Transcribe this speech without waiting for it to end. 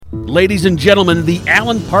Ladies and gentlemen, the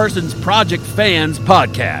Alan Parsons Project Fans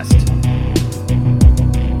Podcast.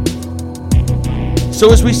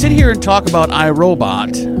 So as we sit here and talk about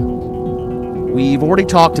iRobot, we've already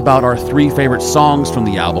talked about our 3 favorite songs from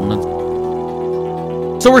the album.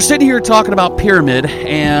 So we're sitting here talking about Pyramid,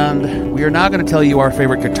 and we are now going to tell you our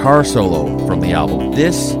favorite guitar solo from the album.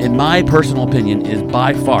 This, in my personal opinion, is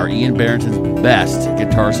by far Ian Barrington's best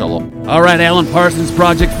guitar solo. All right, Alan Parsons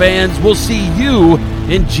Project fans, we'll see you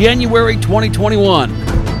in January 2021.